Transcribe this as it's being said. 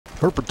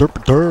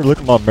Herpaderpader, look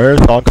at my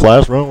marathon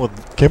class run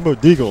with Kimbo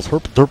Deagles.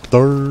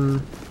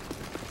 Herpaderpader.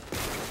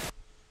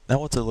 Now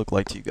what's it look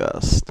like to you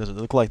guys? Does it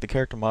look like the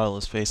character model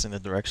is facing the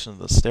direction of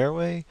the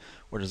stairway?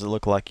 Or does it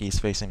look like he's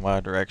facing my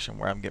direction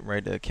where I'm getting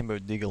ready to Kimbo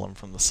Deagle him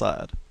from the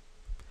side?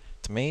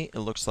 To me, it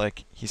looks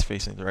like he's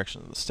facing the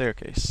direction of the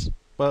staircase.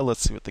 But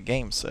let's see what the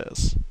game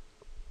says.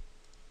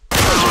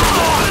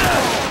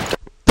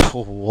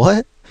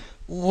 What?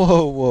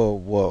 Whoa, whoa,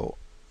 whoa.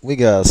 We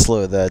gotta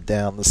slow that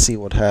down to see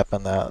what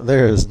happened now.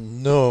 There is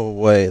no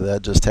way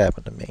that just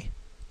happened to me.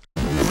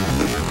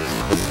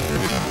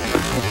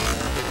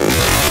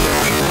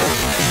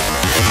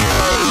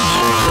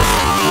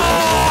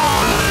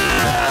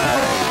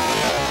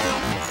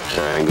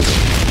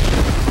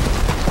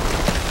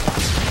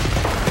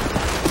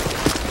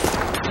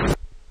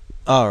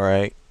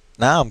 Alright,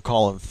 now I'm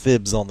calling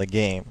fibs on the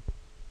game.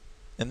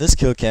 In this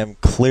kill cam,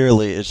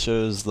 clearly it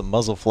shows the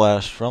muzzle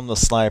flash from the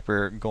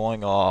sniper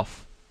going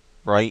off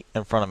right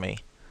in front of me.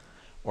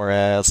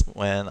 Whereas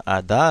when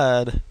I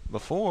died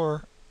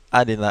before,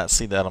 I did not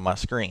see that on my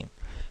screen.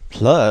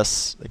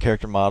 Plus, the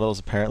character model is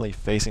apparently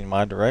facing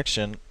my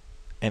direction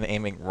and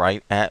aiming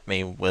right at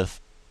me with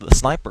the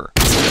sniper.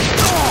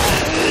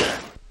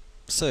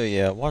 So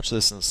yeah, watch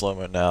this in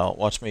slow-mo now.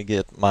 Watch me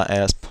get my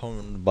ass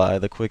pwned by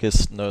the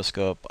quickest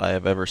no-scope I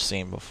have ever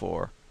seen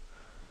before.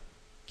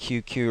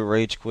 QQ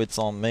rage quits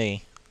on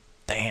me.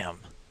 Damn.